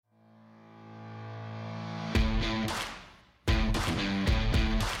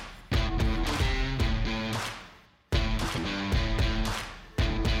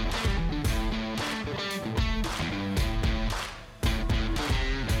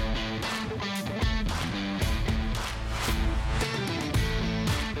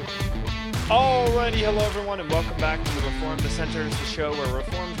Alrighty, hello everyone, and welcome back to the Reformed Dissenters, the show where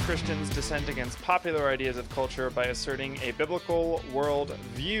Reformed Christians dissent against popular ideas of culture by asserting a biblical world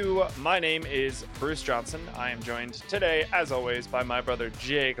view. My name is Bruce Johnson. I am joined today, as always, by my brother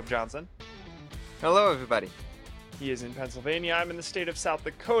Jacob Johnson. Hello, everybody. He is in Pennsylvania. I'm in the state of South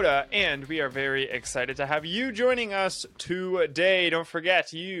Dakota, and we are very excited to have you joining us today. Don't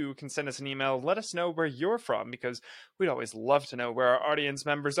forget, you can send us an email. Let us know where you're from, because we'd always love to know where our audience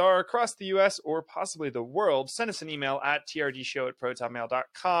members are across the U.S. or possibly the world. Send us an email at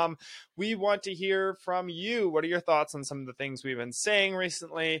trdshow@protonmail.com. We want to hear from you. What are your thoughts on some of the things we've been saying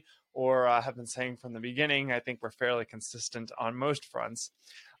recently or have been saying from the beginning? I think we're fairly consistent on most fronts.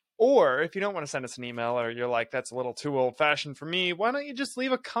 Or if you don't want to send us an email, or you're like, that's a little too old-fashioned for me, why don't you just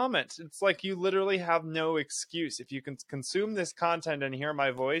leave a comment? It's like you literally have no excuse. If you can consume this content and hear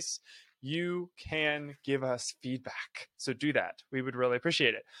my voice, you can give us feedback. So do that. We would really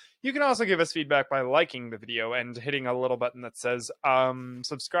appreciate it. You can also give us feedback by liking the video and hitting a little button that says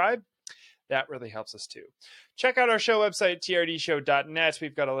subscribe. That really helps us too. Check out our show website, trdshow.net.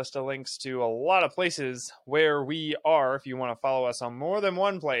 We've got a list of links to a lot of places where we are. If you want to follow us on more than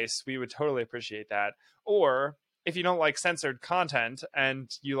one place, we would totally appreciate that. Or if you don't like censored content and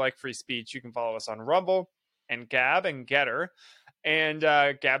you like free speech, you can follow us on Rumble and Gab and Getter. And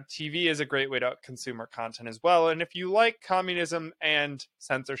Gab TV is a great way to consume our content as well. And if you like communism and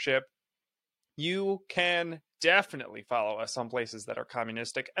censorship, you can definitely follow us on places that are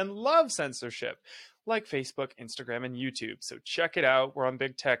communistic and love censorship, like Facebook, Instagram, and YouTube. So check it out. We're on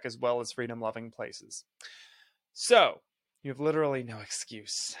big tech as well as freedom-loving places. So you have literally no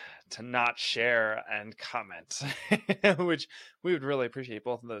excuse to not share and comment, which we would really appreciate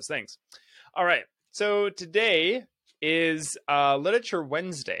both of those things. All right. So today is Literature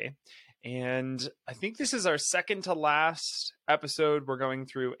Wednesday. And I think this is our second to last episode. We're going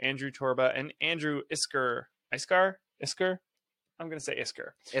through Andrew Torba and Andrew Isker. I'm going to say Isker.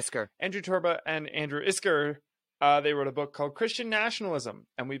 Isker. Andrew Torba and Andrew Isker, they wrote a book called Christian Nationalism.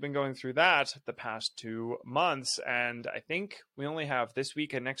 And we've been going through that the past 2 months. And I think we only have this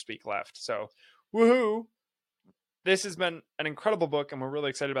week and next week left. So, woohoo! This has been an incredible book, and we're really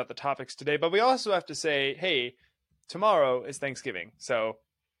excited about the topics today. But we also have to say, hey, tomorrow is Thanksgiving. So,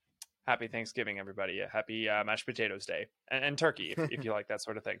 happy Thanksgiving, everybody. Happy mashed potatoes day. And turkey, if you like that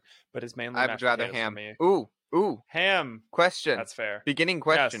sort of thing. But it's mainly mashed potatoes. I would rather ham. For me. Ooh. Ham. Question. That's fair. Beginning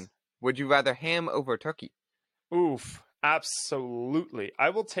question. Yes. Would you rather ham over turkey? Oof. Absolutely.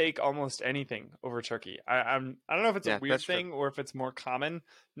 I will take almost anything over turkey. I don't know if it's a weird thing or if it's more common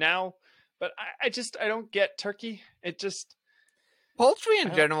now, but I don't get turkey. It just... Poultry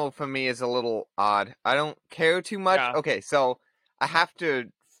in general for me is a little odd. I don't care too much. Yeah. Okay, so I have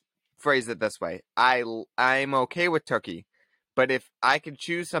to phrase it this way. I'm okay with turkey, but if I could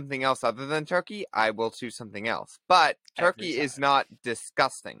choose something else other than turkey, I will choose something else. But turkey is not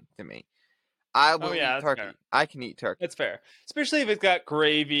disgusting to me. I will eat turkey. Fair. I can eat turkey. It's fair. Especially if it's got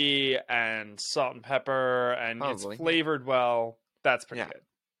gravy and salt and pepper and it's flavored well. That's pretty good.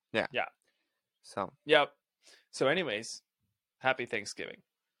 Yeah. So. Yep. So anyways, happy Thanksgiving.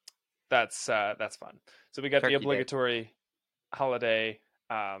 That's fun. So we got turkey the obligatory holiday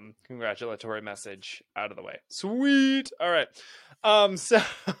congratulatory message out of the way. Sweet. All right. So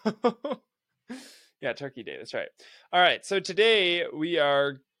yeah, Turkey Day. That's right. All right. So today we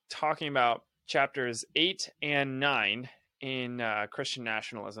are talking about chapters 8 and 9 in Christian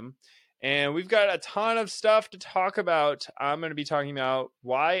Nationalism. And we've got a ton of stuff to talk about. I'm going to be talking about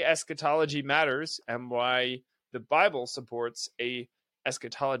why eschatology matters and why the Bible supports a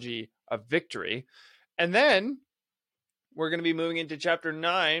eschatology of victory. And then we're going to be moving into chapter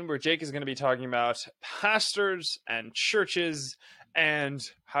 9, where Jake is going to be talking about pastors and churches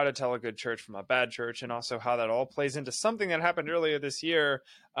and how to tell a good church from a bad church, and also how that all plays into something that happened earlier this year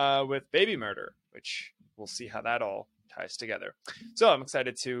with baby murder, which we'll see how that all ties together. So I'm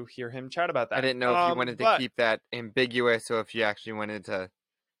excited to hear him chat about that. I didn't know if you wanted to keep that ambiguous or if you actually wanted to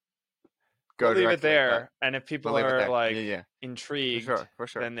go leave it there. And if people are intrigued, for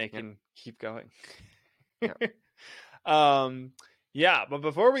sure. then they can keep going. Yeah. But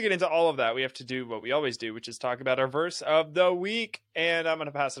before we get into all of that, we have to do what we always do, which is talk about our verse of the week. And I'm going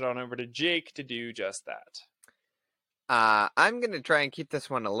to pass it on over to Jake to do just that. I'm going to try and keep this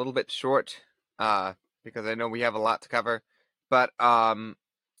one a little bit short, because I know we have a lot to cover. But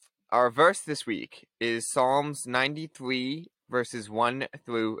our verse this week is Psalms 93, verses 1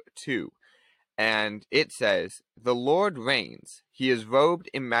 through 2. And it says, "The Lord reigns. He is robed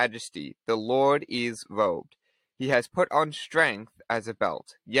in majesty. The Lord is robed. He has put on strength as a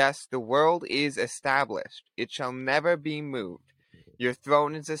belt. Yes, the world is established. It shall never be moved. Your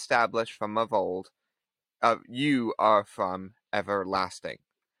throne is established from of old. You are from everlasting.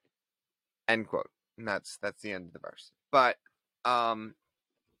 End quote. And that's the end of the verse. But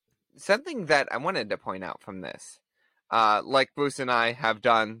something that I wanted to point out from this, like Bruce and I have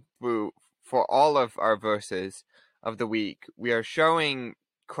done for all of our verses of the week, we are showing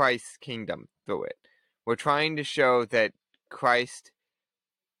Christ's kingdom through it. We're trying to show that Christ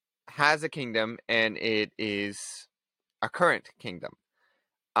has a kingdom, and it is a current kingdom.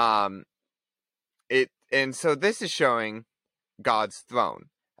 And so this is showing God's throne.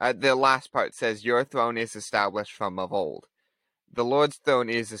 The last part says, "Your throne is established from of old." The Lord's throne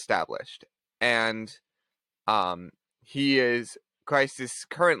is established, and Christ is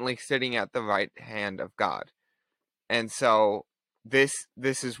currently sitting at the right hand of God, and so this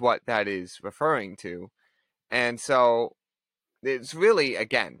is what that is referring to, and so it's really,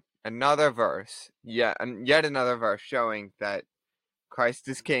 again, another verse, yet another verse showing that Christ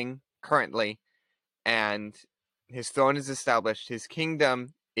is king currently, and his throne is established. His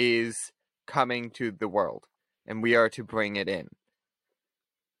kingdom is coming to the world, and we are to bring it in.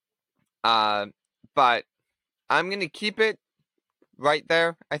 But I'm going to keep it right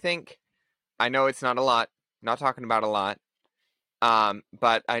there, I think. I know it's not a lot. Not talking about a lot.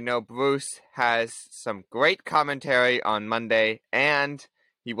 But I know Bruce has some great commentary on Monday, and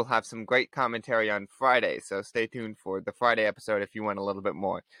he will have some great commentary on Friday. So stay tuned for the Friday episode if you want a little bit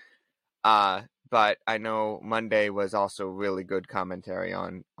more. But I know Monday was also really good commentary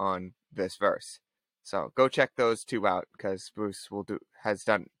on this verse. So go check those two out, because Bruce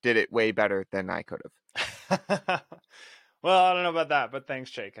did it way better than I could have. Well, I don't know about that, but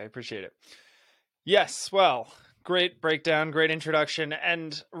thanks, Jake. I appreciate it. Yes, well, great breakdown, great introduction,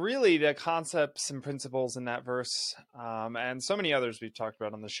 and really the concepts and principles in that verse, and so many others we've talked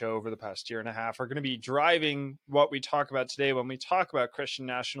about on the show over the past year and a half, are going to be driving what we talk about today when we talk about Christian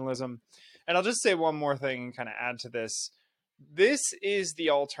nationalism. And I'll just say one more thing and kind of add to this. This is the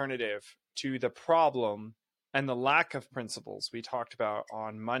alternative to the problem and the lack of principles we talked about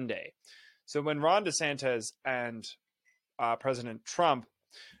on Monday. So when Ron DeSantis and President Trump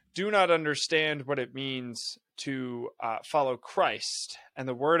do not understand what it means to follow Christ and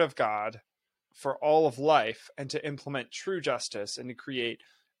the Word of God for all of life, and to implement true justice, and to create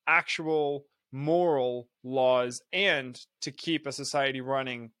actual moral laws, and to keep a society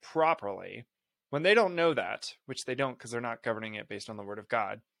running properly, when they don't know that, which they don't because they're not governing it based on the Word of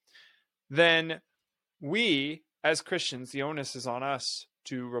God, then we, as Christians, the onus is on us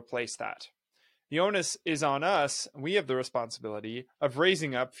to replace that. The onus is on us. We have the responsibility of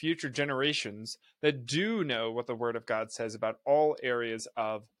raising up future generations that do know what the Word of God says about all areas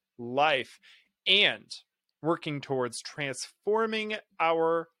of life, and working towards transforming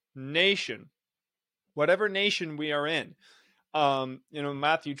our nation, whatever nation we are in.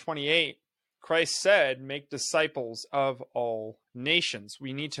 Matthew 28, Christ said, "Make disciples of all nations."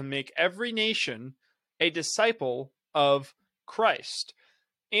 We need to make every nation a disciple of Christ.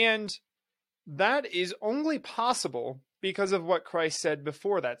 And that is only possible because of what Christ said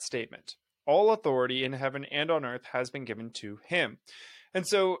before that statement. All authority in heaven and on earth has been given to him. And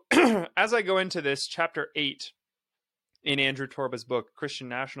so as I go into this chapter 8 in Andrew Torba's book, Christian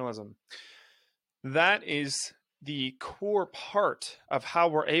Nationalism, that is the core part of how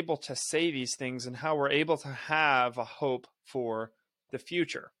we're able to say these things and how we're able to have a hope for the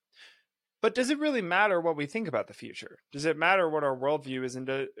future. But does it really matter what we think about the future? Does it matter what our worldview is,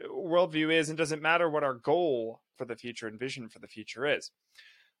 and does it matter what our goal for the future and vision for the future is?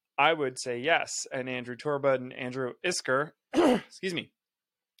 I would say yes. And Andrew Torba and Andrew Isker, excuse me,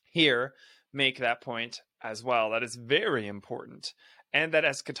 here make that point as well. That is very important, and that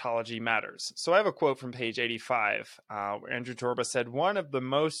eschatology matters. So I have a quote from page 85, where Andrew Torba said, "One of the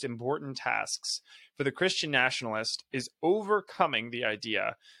most important tasks for the Christian nationalist is overcoming the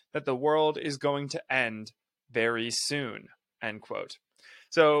idea that the world is going to end very soon," end quote.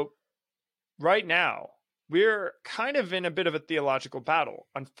 So right now, we're kind of in a bit of a theological battle,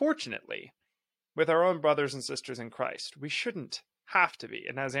 unfortunately, with our own brothers and sisters in Christ. We shouldn't have to be.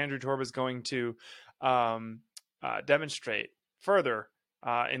 And as Andrew Torba is going to demonstrate further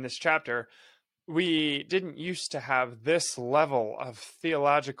in this chapter, we didn't used to have this level of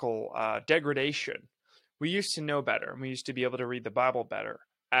theological degradation. We used to know better, and we used to be able to read the Bible better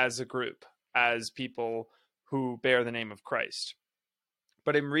as a group, as people who bear the name of Christ.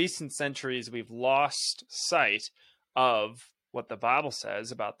 But in recent centuries, we've lost sight of what the Bible says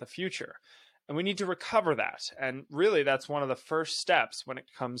about the future. And we need to recover that. And really, that's one of the first steps when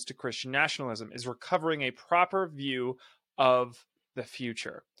it comes to Christian nationalism, is recovering a proper view of the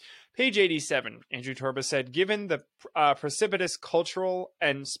future. Page 87, Andrew Torba said, given the precipitous cultural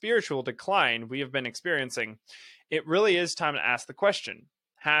and spiritual decline we have been experiencing, it really is time to ask the question,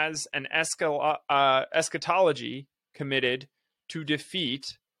 has an eschatology committed to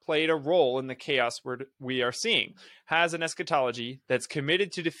defeat played a role in the chaos we are seeing? Has an eschatology that's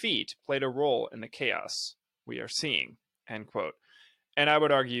committed to defeat played a role in the chaos we are seeing? End quote. And I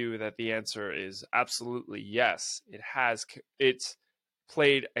would argue that the answer is absolutely yes. It has. It's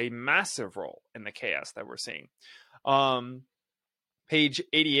played a massive role in the chaos that we're seeing. Page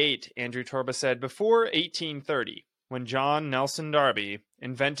 88, Andrew Torba said, before 1830, when John Nelson Darby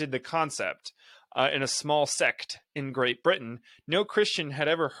invented the concept in a small sect in Great Britain, no Christian had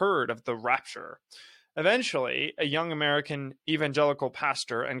ever heard of the rapture. Eventually, a young American evangelical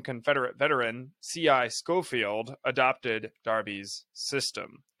pastor and Confederate veteran, C.I. Scofield, adopted Darby's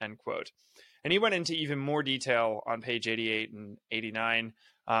system, end quote. And he went into even more detail on page 88 and 89,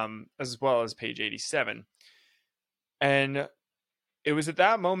 as well as page 87. And it was at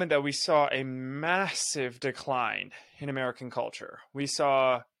that moment that we saw a massive decline in American culture. We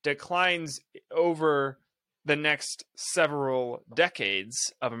saw declines over the next several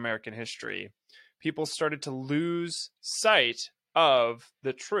decades of American history. People started to lose sight of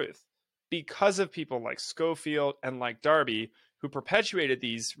the truth because of people like Scofield and like Darby, who perpetuated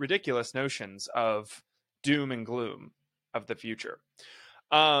these ridiculous notions of doom and gloom of the future.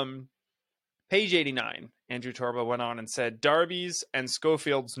 Page 89, Andrew Torba went on and said, Darby's and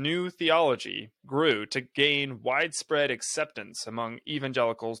Scofield's new theology grew to gain widespread acceptance among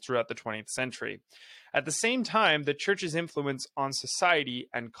evangelicals throughout the 20th century. At the same time, the church's influence on society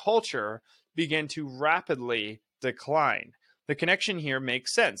and culture began to rapidly decline. The connection here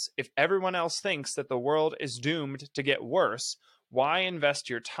makes sense. If everyone else thinks that the world is doomed to get worse, why invest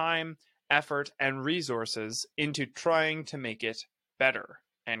your time, effort, and resources into trying to make it better?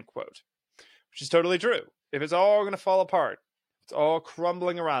 End quote. Which is totally true. If it's all going to fall apart, it's all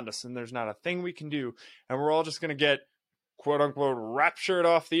crumbling around us, and there's not a thing we can do, and we're all just going to get, quote unquote, raptured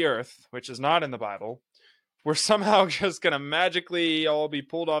off the earth, which is not in the Bible, we're somehow just going to magically all be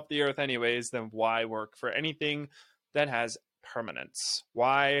pulled off the earth anyways, then why work for anything that has permanence?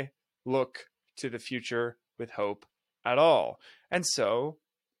 Why look to the future with hope at all? And so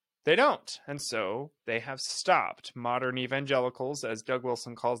they don't. And so they have stopped. Modern evangelicals, as Doug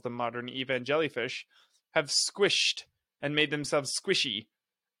Wilson calls them, modern evangelifish, have squished and made themselves squishy.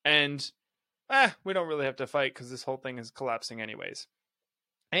 And we don't really have to fight because this whole thing is collapsing anyways.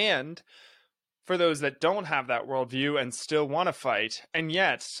 And for those that don't have that worldview and still want to fight, and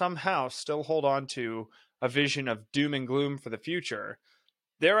yet somehow still hold on to a vision of doom and gloom for the future,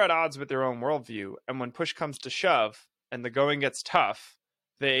 they're at odds with their own worldview. And when push comes to shove and the going gets tough,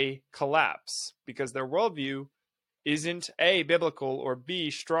 they collapse because their worldview isn't A, biblical, or B,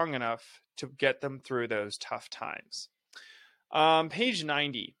 strong enough to get them through those tough times. Page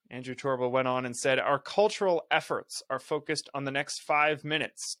 90, Andrew Torba went on and said, our cultural efforts are focused on the next 5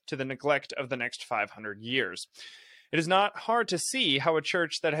 minutes to the neglect of the next 500 years. It is not hard to see how a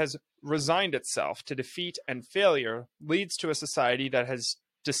church that has resigned itself to defeat and failure leads to a society that has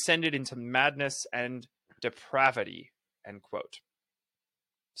descended into madness and depravity, end quote.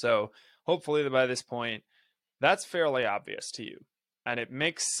 So hopefully by this point, that's fairly obvious to you. And it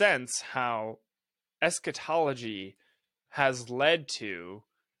makes sense how eschatology has led to,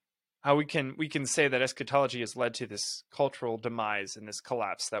 how we can say that eschatology has led to this cultural demise and this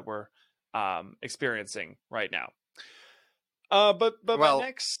collapse that we're experiencing right now. But well, my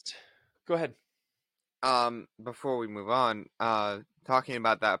next, go ahead. Before we move on, talking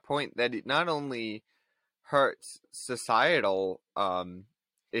about that point, that it not only hurts societal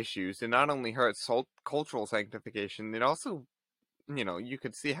issues, it not only hurts cultural sanctification, it also, you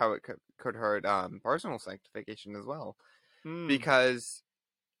could see how it could hurt personal sanctification as well. Because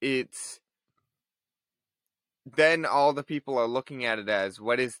it's then all the people are looking at it as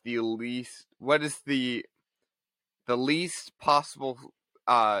what is the least possible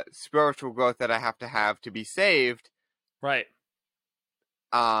spiritual growth that I have to be saved, right?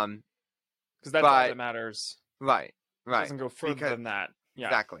 Because that's all that matters, right? It doesn't go further than that.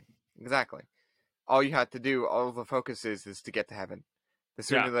 Yeah, exactly. All you have to do, all the focus is to get to heaven. The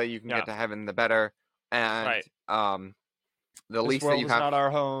sooner that you can get to heaven, the better. And the least that you have, not our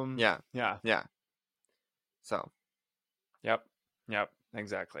home. Yeah. So, yep,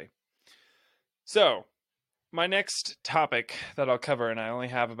 exactly. So, my next topic that I'll cover, and I only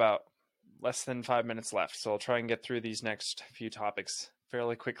have about less than 5 minutes left, so I'll try and get through these next few topics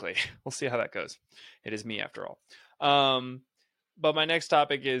fairly quickly. We'll see how that goes. It is me after all. But my next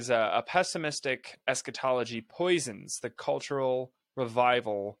topic is a pessimistic eschatology poisons the cultural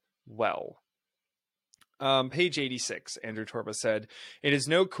revival well. Page 86, Andrew Torba said, "It is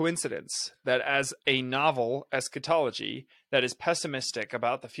no coincidence that as a novel eschatology that is pessimistic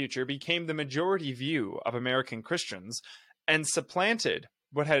about the future became the majority view of American Christians and supplanted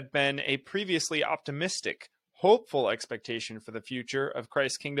what had been a previously optimistic, hopeful expectation for the future of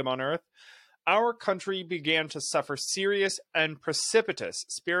Christ's kingdom on earth, our country began to suffer serious and precipitous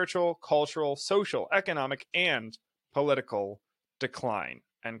spiritual, cultural, social, economic, and political decline."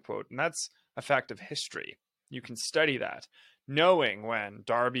 End quote. And that's a fact of history. You can study that, knowing when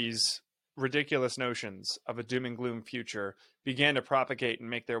Darby's ridiculous notions of a doom and gloom future began to propagate and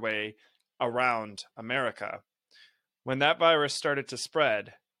make their way around America. When that virus started to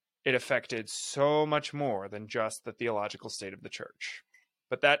spread, it affected so much more than just the theological state of the church.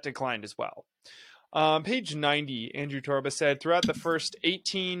 But that declined as well. Page 90, Andrew Torba said, "Throughout the first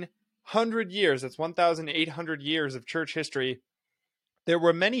 1,800 years, that's 1,800 years of church history, there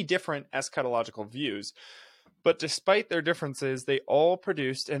were many different eschatological views, but despite their differences, they all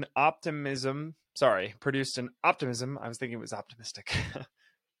produced an optimism. I was thinking it was optimistic.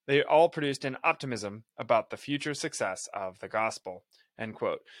 They all produced an optimism about the future success of the gospel." End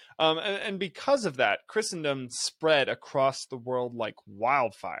quote. And because of that, Christendom spread across the world like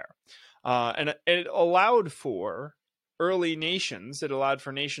wildfire. And it allowed for early nations, it allowed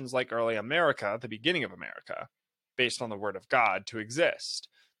for nations like early America, the beginning of America, based on the word of God, to exist,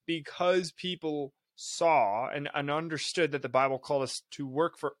 because people saw and understood that the Bible called us to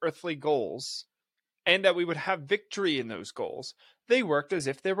work for earthly goals and that we would have victory in those goals. They worked as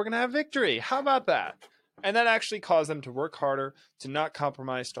if they were going to have victory. How about that? And that actually caused them to work harder, to not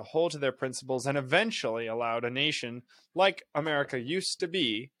compromise, to hold to their principles, and eventually allowed a nation like America used to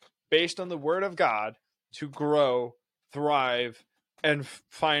be, based on the word of God, to grow, thrive, and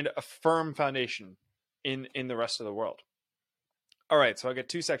find a firm foundation in the rest of the world. All right, so I got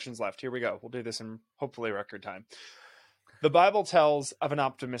 2 sections left. Here we go. We'll do this in hopefully record time. The Bible tells of an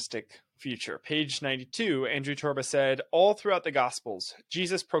optimistic future. Page 92, Andrew Torba said, "All throughout the Gospels,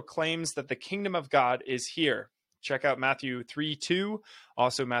 Jesus proclaims that the kingdom of God is here." Check out Matthew 3:2,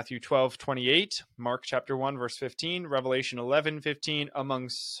 also Matthew 12:28, Mark chapter 1, verse 15, Revelation 11:15, among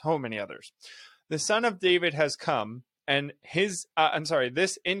so many others. "The Son of David has come, and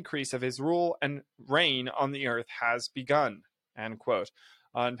this increase of his rule and reign on the earth has begun." End quote.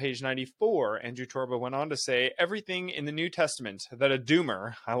 On page 94, Andrew Torba went on to say, "Everything in the New Testament that a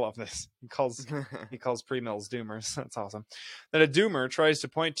doomer," I love this, he calls premills doomers, that's awesome, "that a doomer tries to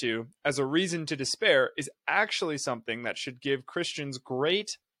point to as a reason to despair is actually something that should give Christians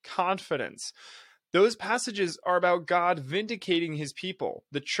great confidence. Those passages are about God vindicating his people,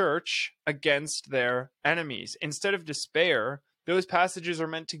 the church, against their enemies. Instead of despair, those passages are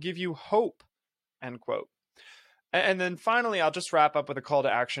meant to give you hope." End quote. And then finally, I'll just wrap up with a call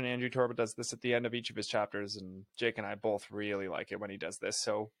to action. Andrew Torba does this at the end of each of his chapters, and Jake and I both really like it when he does this,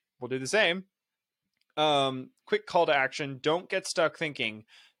 so we'll do the same. Quick call to action. Don't get stuck thinking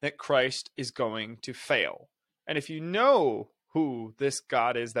that Christ is going to fail. And if you know who this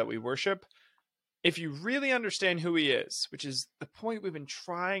God is that we worship, if you really understand who he is, which is the point we've been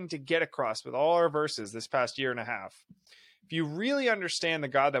trying to get across with all our verses this past year and a half, if you really understand the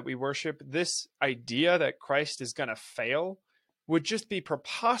God that we worship, this idea that Christ is going to fail would just be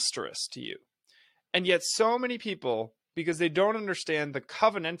preposterous to you. And yet so many people, because they don't understand the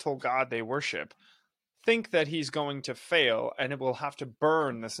covenantal God they worship, think that he's going to fail and it will have to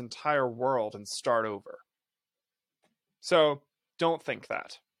burn this entire world and start over. So don't think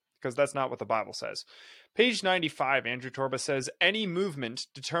that, because that's not what the Bible says. Page 95, Andrew Torba says, "Any movement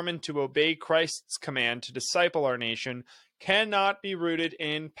determined to obey Christ's command to disciple our nation cannot be rooted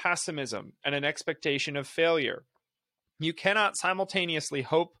in pessimism and an expectation of failure. You cannot simultaneously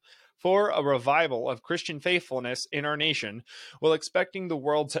hope for a revival of Christian faithfulness in our nation while expecting the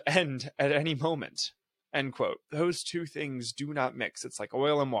world to end at any moment." End quote. Those two things do not mix. It's like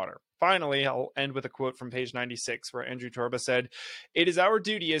oil and water. Finally, I'll end with a quote from page 96 where Andrew Torba said, "It is our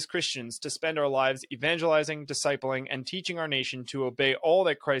duty as Christians to spend our lives evangelizing, discipling, and teaching our nation to obey all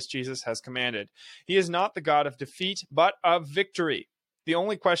that Christ Jesus has commanded. He is not the God of defeat, but of victory. The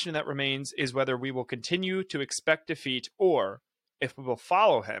only question that remains is whether we will continue to expect defeat or if we will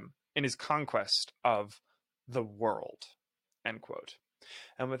follow him in his conquest of the world." End quote.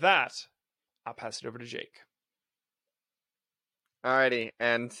 And with that, I'll pass it over to Jake. Alrighty,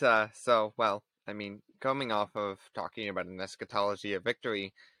 and coming off of talking about an eschatology of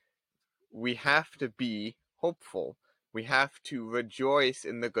victory, we have to be hopeful. We have to rejoice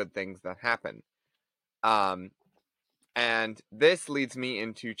in the good things that happen. And this leads me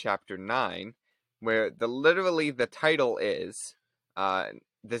into chapter 9, where literally the title is,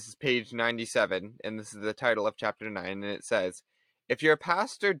 this is page 97, and this is the title of chapter 9, and it says, "If your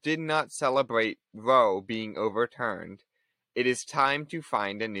pastor did not celebrate Roe being overturned, it is time to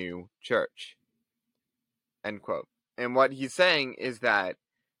find a new church." End quote. And what he's saying is that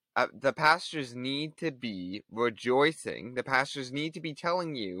the pastors need to be rejoicing. The pastors need to be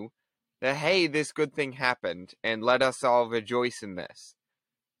telling you that, hey, this good thing happened, and let us all rejoice in this.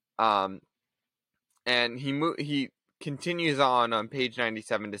 And he continues on page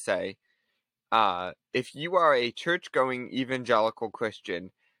 97 to say, if you are a church-going evangelical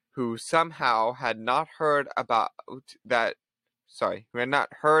Christian who somehow had not heard about that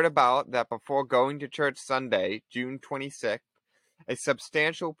before going to church Sunday, June 26th, a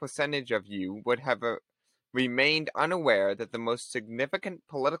substantial percentage of you would have remained unaware that the most significant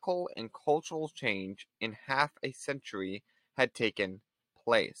political and cultural change in half a century had taken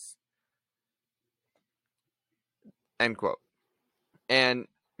place. End quote. And,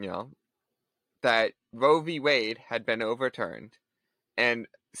 that Roe v. Wade had been overturned, and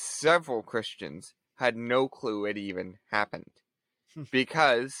several Christians had no clue it even happened,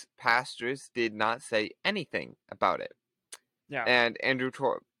 because pastors did not say anything about it. Yeah. And Andrew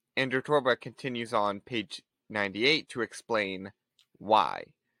Torba continues on page 98 to explain why.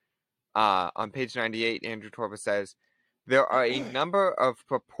 On page 98, Andrew Torba says, "There are a number of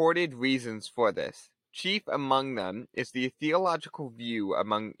purported reasons for this. Chief among them is the theological view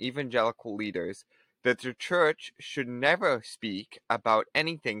among evangelical leaders that the church should never speak about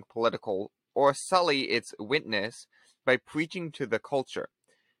anything political or sully its witness by preaching to the culture.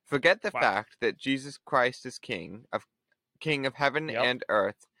 Forget the fact that Jesus Christ is King of heaven and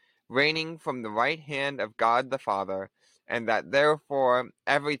earth, reigning from the right hand of God the Father, and that therefore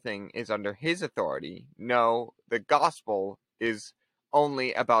everything is under his authority. No, the gospel is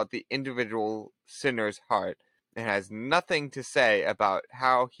only about the individual sinner's heart and has nothing to say about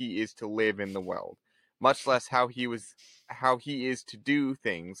how he is to live in the world, much less how he is to do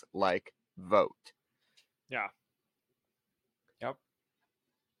things like vote." Yeah. Yep.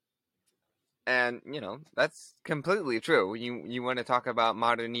 And, that's completely true. You want to talk about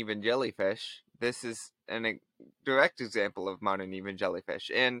modern even jellyfish. This is a direct example of modern even jellyfish.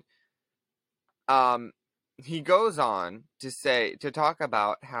 And he goes on to talk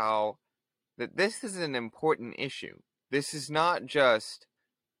about how that this is an important issue. This is not just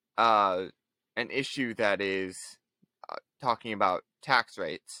an issue that is talking about tax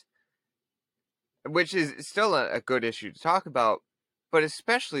rates, which is still a good issue to talk about, but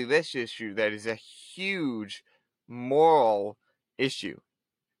especially this issue that is a huge moral issue.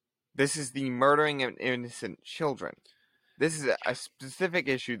 This is the murdering of innocent children. This is a specific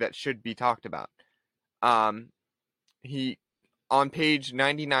issue that should be talked about. On page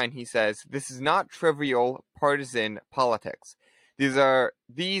 99, he says, "This is not trivial partisan politics. These are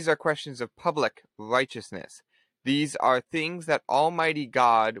questions of public righteousness. These are things that Almighty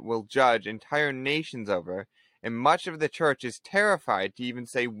God will judge entire nations over, and much of the church is terrified to even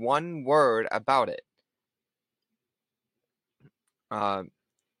say one word about it." I'm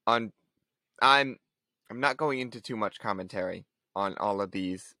not going into too much commentary on all of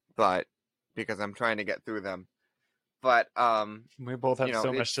these, but because I'm trying to get through them. But we both have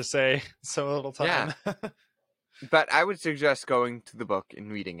so much to say, so little time. Yeah. But I would suggest going to the book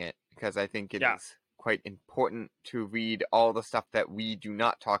and reading it, because I think it is quite important to read all the stuff that we do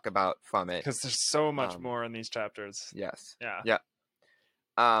not talk about from it. Because there's so much more in these chapters. Yes. Yeah. Yeah.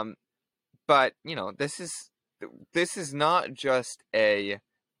 But this is not just an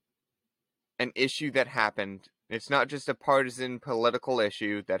issue that happened. It's not just a partisan political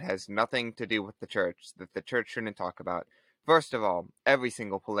issue that has nothing to do with the church, that the church shouldn't talk about. First of all, every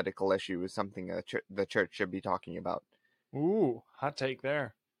single political issue is something that the church should be talking about. Ooh, hot take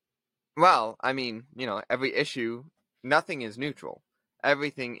there. Well, I mean, every issue, nothing is neutral.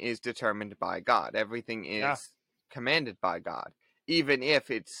 Everything is determined by God. Everything is commanded by God, even if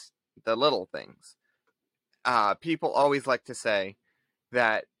it's the little things. People always like to say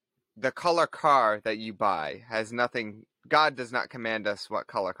that the color car that you buy has nothing. God does not command us what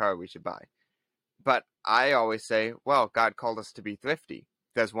color car we should buy. But I always say, well, God called us to be thrifty.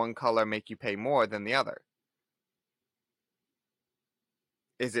 Does one color make you pay more than the other?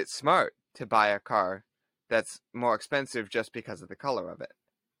 Is it smart to buy a car that's more expensive just because of the color of it?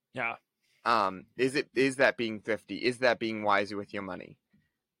 Yeah. Is that being thrifty? Is that being wiser with your money?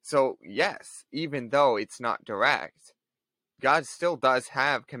 So yes, even though it's not direct, God still does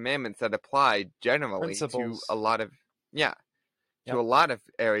have commandments that apply generally to a lot of a lot of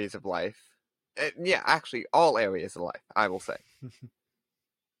areas of life. Actually, all areas of life, I will say.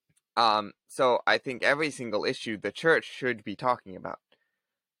 So I think every single issue the church should be talking about.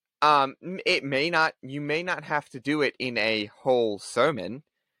 It may not. You may not have to do it in a whole sermon,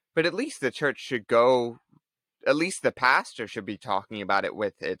 but at least the church should go. At least the pastor should be talking about it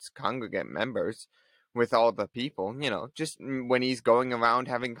with its congregant members, with all the people. Just when he's going around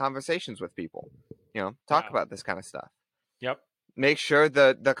having conversations with people. Talk about this kind of stuff. Yep. Make sure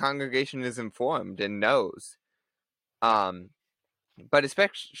the congregation is informed and knows. But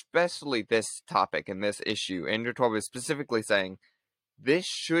especially this topic and this issue, Andrew Torba is specifically saying this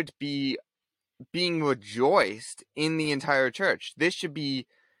should be being rejoiced in the entire church. This should be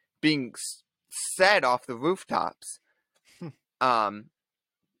being said off the rooftops.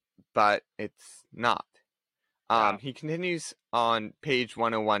 But it's not. He continues on page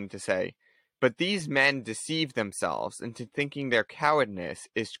 101 to say, but these men deceive themselves into thinking their cowardness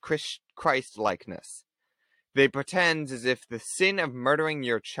is Christ-likeness. They pretend as if the sin of murdering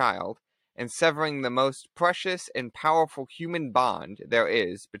your child and severing the most precious and powerful human bond there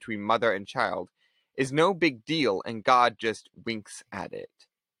is between mother and child is no big deal and God just winks at it.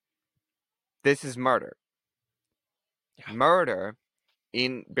 This is murder. Yeah. Murder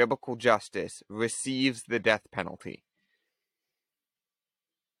in biblical justice receives the death penalty.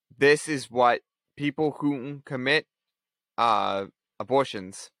 This is what people who commit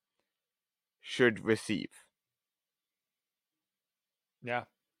abortions should receive. Yeah.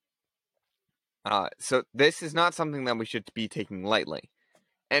 So this is not something that we should be taking lightly.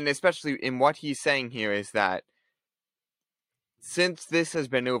 And especially in what he's saying here is that since this has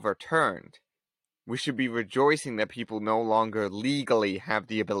been overturned, we should be rejoicing that people no longer legally have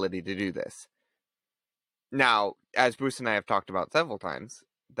the ability to do this. Now, as Bruce and I have talked about several times,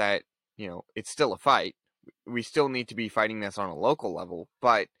 that, it's still a fight. We still need to be fighting this on a local level,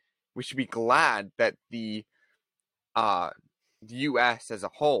 but we should be glad that the U.S. as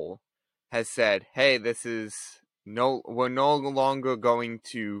a whole has said, hey, we're no longer going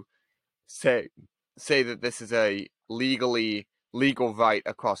to say that this is a legal right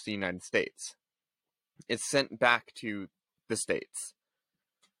across the United States. It's sent back to the states.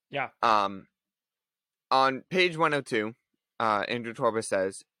 Yeah. On page 102, Andrew Torba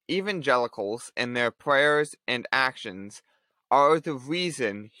says, evangelicals and their prayers and actions are the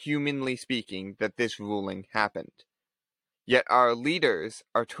reason, humanly speaking, that this ruling happened. Yet our leaders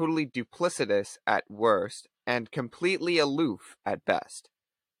are totally duplicitous at worst and completely aloof at best.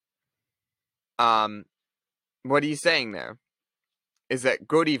 What he's saying there is that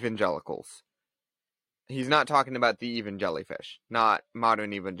good evangelicals, he's not talking about the evangelifish, not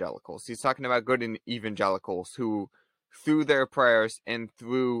modern evangelicals. He's talking about good evangelicals who, through their prayers and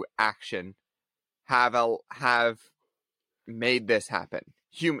through action, have made this happen.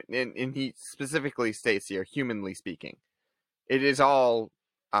 And he specifically states here, humanly speaking. It is all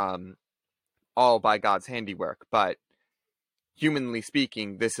by God's handiwork, but humanly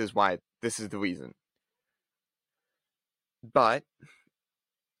speaking, this is the reason. But,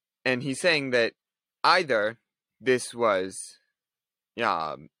 and he's saying that either this was,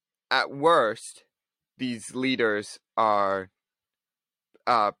 at worst, these leaders are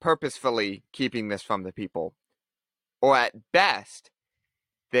purposefully keeping this from the people, or at best,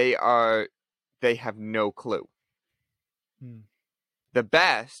 they have no clue. The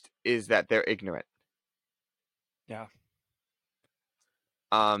best is that they're ignorant. Yeah.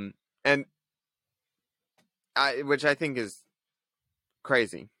 Which I think is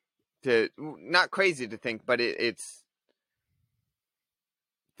crazy. Not crazy to think, but it's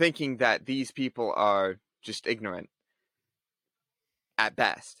thinking that these people are just ignorant at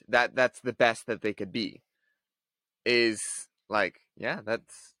best. That's the best that they could be. Is like, yeah,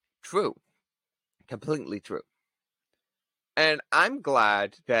 that's true. Completely true. And I'm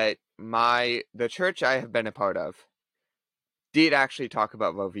glad that the church I have been a part of did actually talk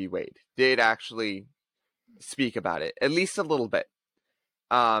about Roe v. Wade. Did actually speak about it, at least a little bit.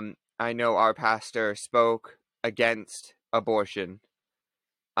 I know our pastor spoke against abortion.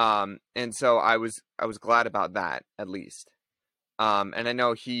 And so I was glad about that, at least. And I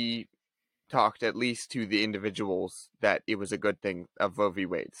know he talked at least to the individuals that it was a good thing of Roe v.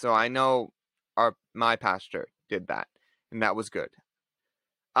 Wade. So I know my pastor did that, and that was good.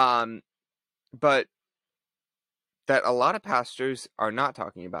 But that a lot of pastors are not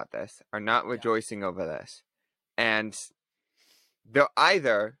talking about this, are not rejoicing over this. And they're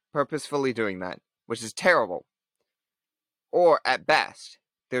either purposefully doing that, which is terrible, or at best,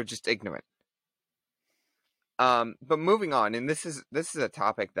 they're just ignorant. But moving on, and this is a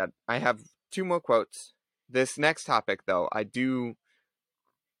topic that I have 2 more quotes. This next topic, though,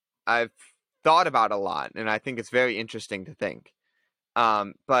 I've thought about a lot, and I think it's very interesting to think.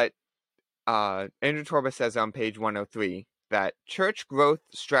 But Andrew Torba says on page 103 that church growth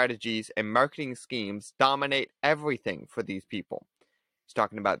strategies and marketing schemes dominate everything for these people. He's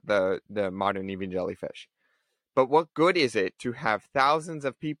talking about the modern evangelifish. But what good is it to have thousands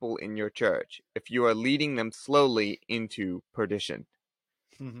of people in your church if you are leading them slowly into perdition?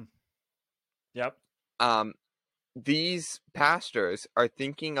 Yep. These pastors are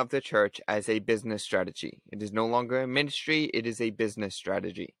thinking of the church as a business strategy. It is no longer a ministry, it is a business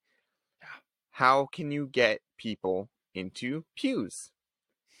strategy. Yeah. How can you get people into pews?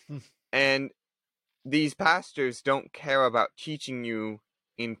 And these pastors don't care about teaching you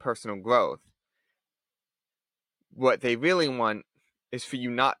in personal growth. What they really want is for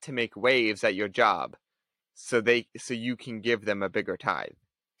you not to make waves at your job so you can give them a bigger tithe.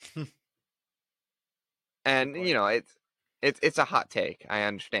 And you know, it's a hot take. I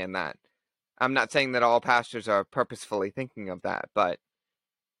understand that. I'm not saying that all pastors are purposefully thinking of that, but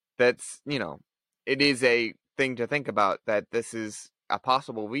that's, you know, it is a thing to think about, that this is a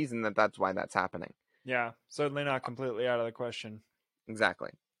possible reason that's why that's happening. Yeah, certainly not completely out of the question.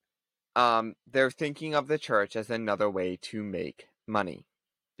 Exactly. They're thinking of the church as another way to make money.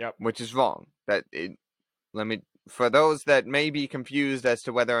 Yep. Which is wrong. For those that may be confused as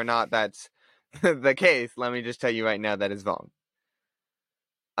to whether or not that's the case, let me just tell you right now that is wrong.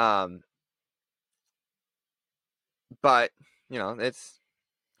 But, you know,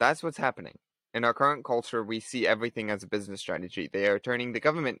 that's what's happening. In our current culture, we see everything as a business strategy. They are turning the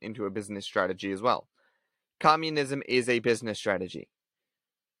government into a business strategy as well. Communism is a business strategy.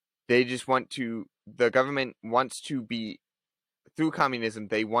 The government wants to be, through communism,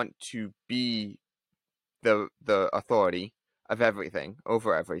 they want to be the authority of everything,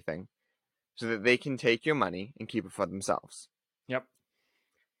 over everything, so that they can take your money and keep it for themselves. Yep.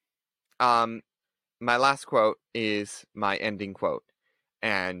 My last quote is my ending quote.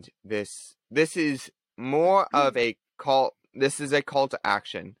 And this is more of a call. This is a call to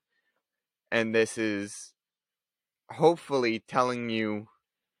action. And this is hopefully telling you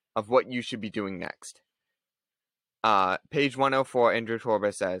of what you should be doing next. Page 104, Andrew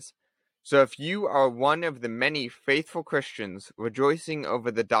Torba says, "So if you are one of the many faithful Christians rejoicing over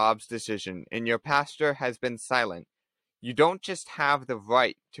the Dobbs decision and your pastor has been silent, you don't just have the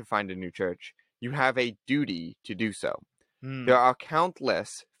right to find a new church, you have a duty to do so. There are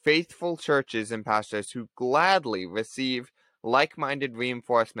countless faithful churches and pastors who gladly receive like-minded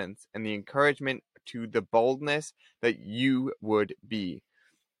reinforcements and the encouragement to the boldness that you would be.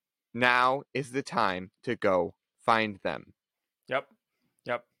 Now is the time to go find them." Yep.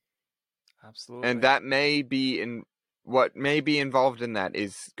 Absolutely. And that may be what may be involved in that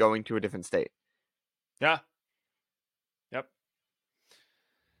is going to a different state. Yeah. Yep.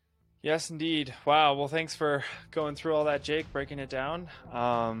 Yes, indeed. Wow. Well, thanks for going through all that, Jake, breaking it down.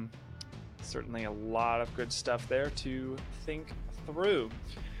 Certainly a lot of good stuff there to think through.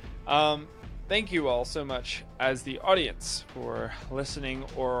 Thank you all so much as the audience for listening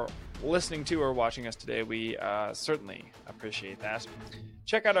to or watching us today. We certainly appreciate that.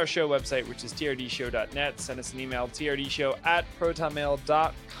 Check out our show website, which is trdshow.net. Send us an email,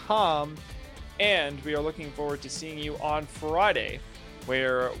 trdshow@protonmail.com. And we are looking forward to seeing you on Friday,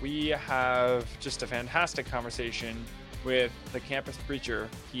 where we have just a fantastic conversation with the campus preacher,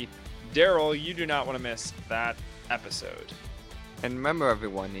 Keith Darrell. You do not want to miss that episode. And remember,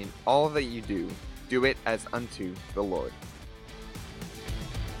 everyone, in all that you do, do it as unto the Lord.